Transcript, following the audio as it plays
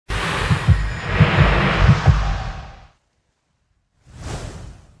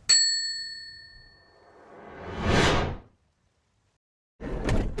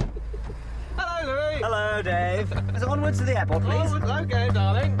Hello, Dave. So onwards to the airport, please. Okay,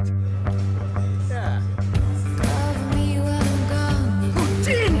 darling. Yeah.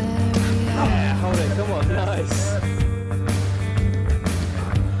 Yeah, hold it, come on, nice.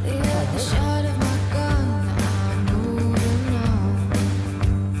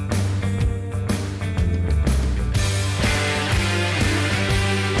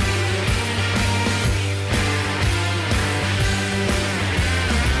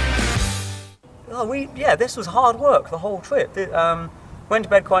 Yeah, this was hard work the whole trip. Went to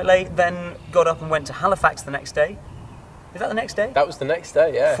bed quite late, then got up and went to Halifax the next day. Is that the next day? That was the next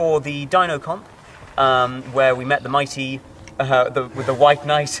day, yeah. For the Dino Comp, where we met the mighty, with the white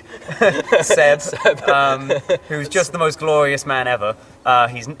knight, Seb, who's just the most glorious man ever.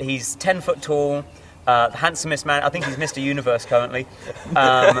 He's 10 foot tall. The handsomest man. I think he's Mr. Universe currently.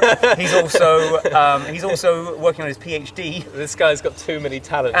 He's also working on his PhD. This guy's got too many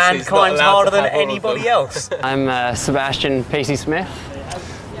talents. And he's climbs harder than anybody else. I'm Sebastian Pacey Smith.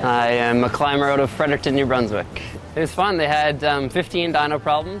 I am a climber out of Fredericton, New Brunswick. It was fun. They had 15 dyno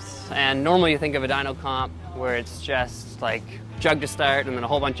problems, and normally you think of a dyno comp where it's just like jug to start and then a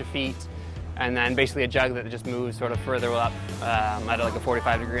whole bunch of feet, and then basically a jug that just moves sort of further up at like a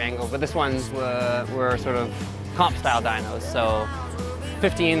 45-degree angle. But this one's were sort of comp style dynos, so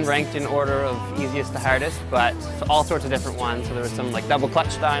 15 ranked in order of easiest to hardest, but all sorts of different ones. So there were some like double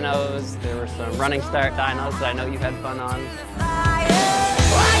clutch dynos, there were some running start dynos that I know you've had fun on.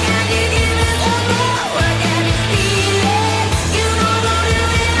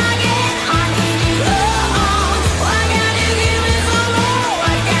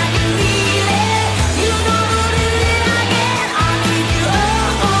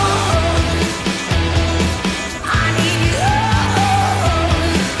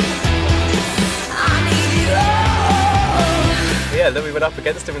 Then we went up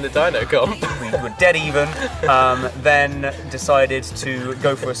against him in the dyno comp. We were dead even, then decided to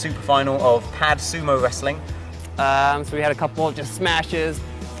go for a super final of pad sumo wrestling. So we had a couple of just smashes,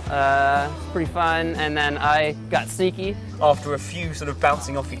 pretty fun, and then I got sneaky. After a few sort of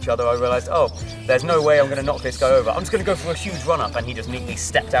bouncing off each other, I realised, oh, there's no way I'm going to knock this guy over. I'm just going to go for a huge run-up, and he just neatly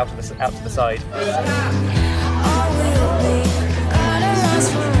stepped out to the side.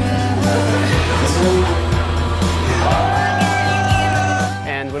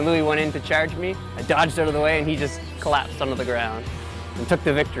 And when Louis went in to charge me, I dodged out of the way and he just collapsed onto the ground and took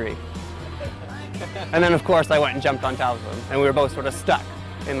the victory. And then of course I went and jumped on top of him, and we were both sort of stuck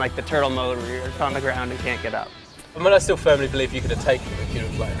in like the turtle mode where you're on the ground and can't get up. I mean, I still firmly believe you could have taken him if you'd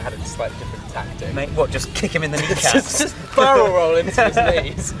have like, had a slightly different tactic. Mate, what, just kick him in the kneecaps? just barrel roll into his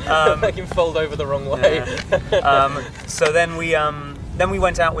knees, make him fold over the wrong way. Yeah. So then we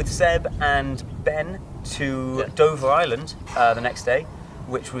went out with Seb and Ben to Dover Island the next day,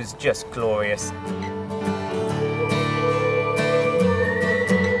 which was just glorious.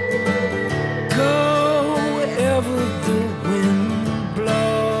 Go wherever the wind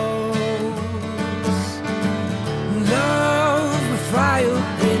blows. Love with fire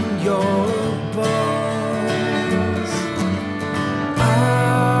in your bones.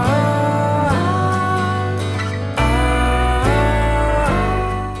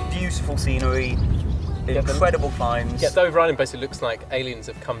 Beautiful scenery. Incredible climbs. Yeah, Dover Island basically looks like aliens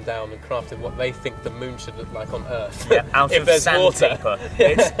have come down and crafted what they think the moon should look like on Earth. Yeah, out if of there's sandpaper. water.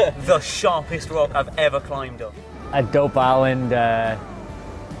 It's the sharpest rock I've ever climbed up. A dope island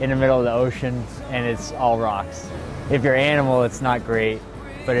in the middle of the ocean, and it's all rocks. If you're an animal, it's not great,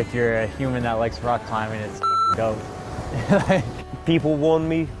 but if you're a human that likes rock climbing, it's dope. People warned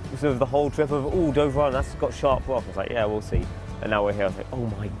me sort of the whole trip of, oh, Dover Island, that's got sharp rock. I was like, yeah, we'll see. And now we're here, I was like, oh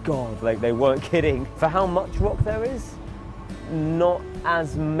my God, like they weren't kidding. For how much rock there is, not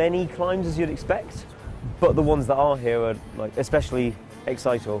as many climbs as you'd expect, but the ones that are here are like, especially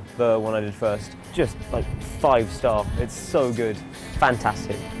Excitol, the one I did first, just like 5-star. It's so good,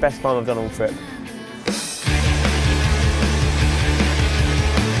 fantastic. Best climb I've done all trip.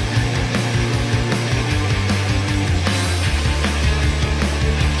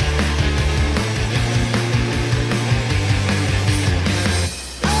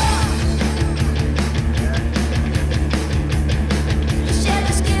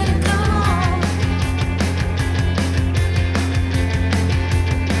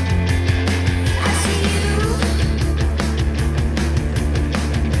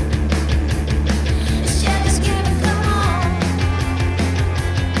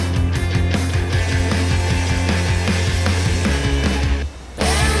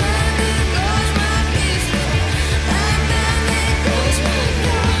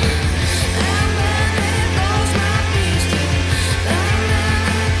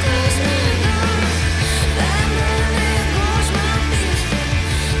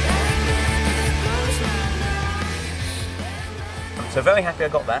 So very happy I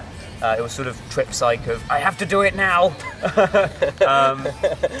got that. It was sort of trip psych of, I have to do it now.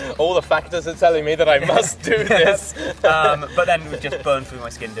 All the factors are telling me that I must do this. But then it just burned through my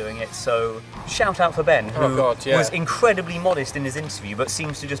skin doing it. So shout out for Ben, who was incredibly modest in his interview, but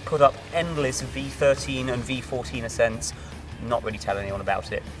seems to just put up endless V13 and V14 ascents, not really tell anyone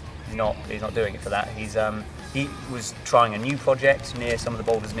about it. He's not doing it for that. He was trying a new project near some of the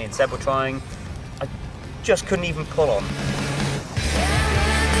boulders me and Seb were trying. I just couldn't even pull on.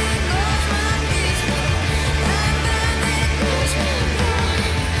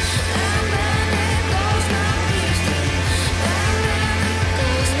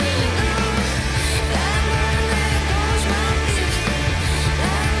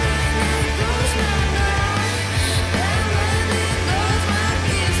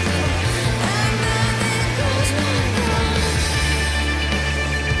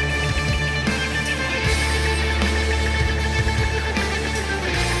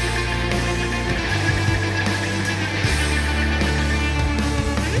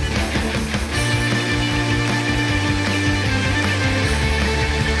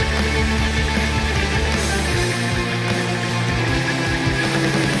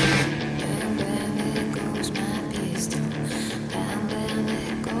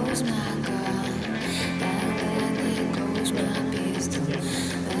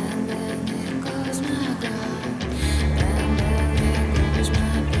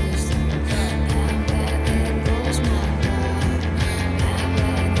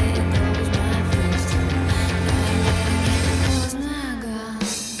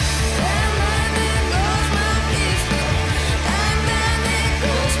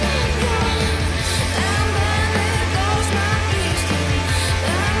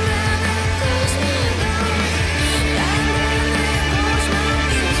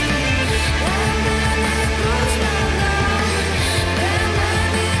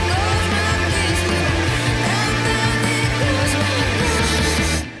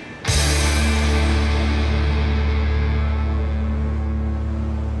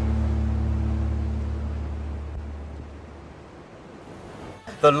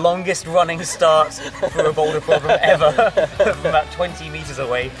 The longest running start for a boulder problem ever, from about 20 metres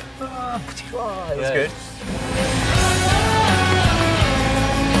away. It was good.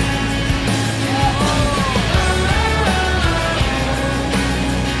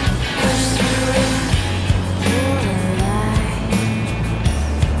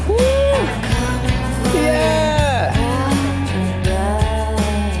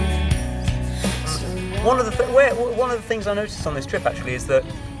 One of the things I noticed on this trip actually is that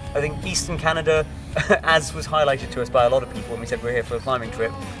I think Eastern Canada, as was highlighted to us by a lot of people when we said we're here for a climbing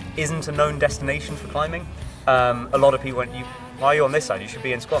trip, isn't a known destination for climbing. A lot of people went, why are you on this side? You should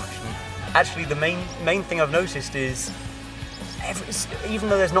be in Squamish. And actually the main thing I've noticed is, even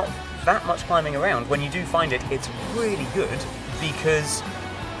though there's not that much climbing around, when you do find it, it's really good because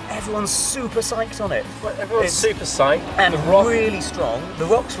everyone's super psyched on it. Well, everyone's super psyched. And really strong. The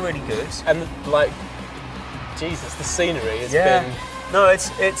rock's really good. And like, Jesus, the scenery has been... No,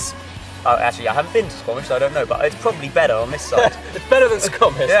 it's oh, actually, I haven't been to Squamish, so I don't know, but it's probably better on this side. It's better than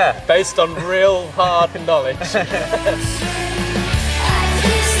Squamish, based on real hard knowledge.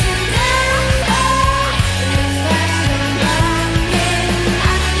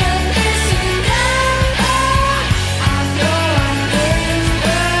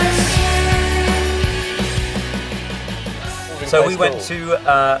 So we went to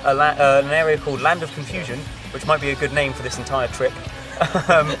an area called Land of Confusion, which might be a good name for this entire trip,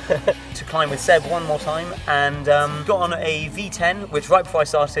 to climb with Seb one more time, and got on a V10, which right before I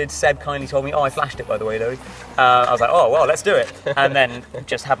started, Seb kindly told me, oh, I flashed it by the way, Louis. I was like, oh, well, let's do it. And then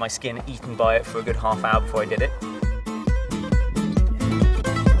just had my skin eaten by it for a good half hour before I did it.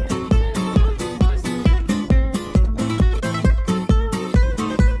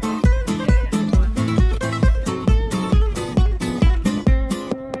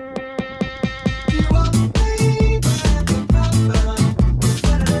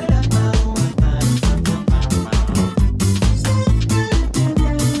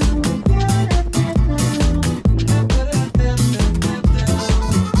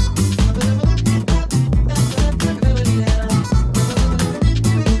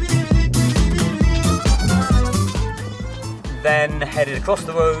 Then headed across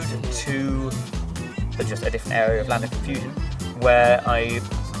the road to just a different area of Land of Confusion, where I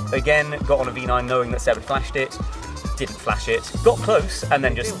again got on a V9 knowing that Seb had flashed it, didn't flash it, got close, and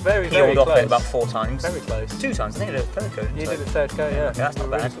then just peeled off it about 4 times. Very close. 2 times, I think I did a third go. You did the third go, yeah. That's not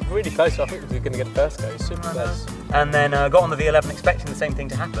bad. Really close, I think we were going to get the first go, super close. And then got on the V11 expecting the same thing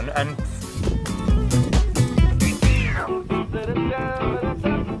to happen, and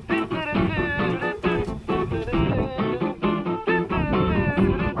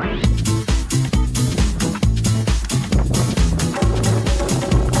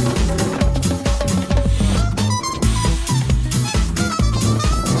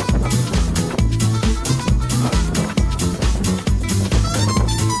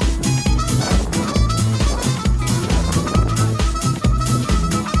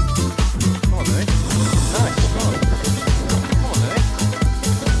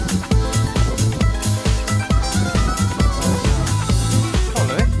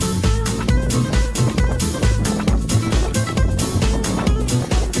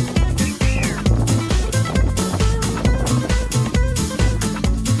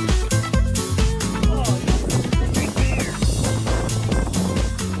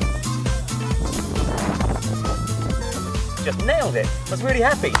Just nailed it. I was really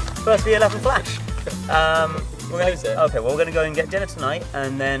happy. First V11 flash. Okay, well, we're going to go and get dinner tonight,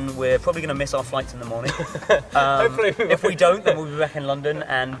 and then we're probably going to miss our flights in the morning. Hopefully if we don't, then we'll be back in London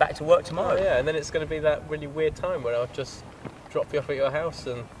and back to work tomorrow. Oh, yeah, and then it's going to be that really weird time where I'll just drop you off at your house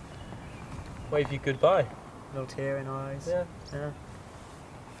and wave you goodbye. A little tear in our eyes. Yeah. Yeah.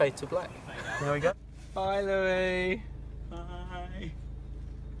 Fade to black. There we go. Bye, Louis. Bye.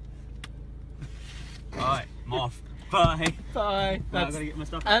 Alright, I'm off. Bye. Bye. Right, I gotta get my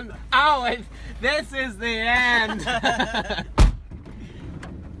stuff. This is the end.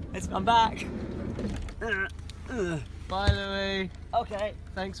 I'm back. Bye, Louis. Okay.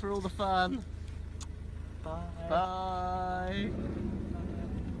 Thanks for all the fun. Bye. Bye.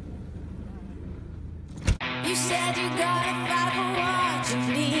 You said you gotta fight for what you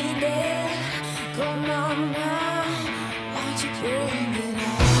needed. Come on now, won't you pray?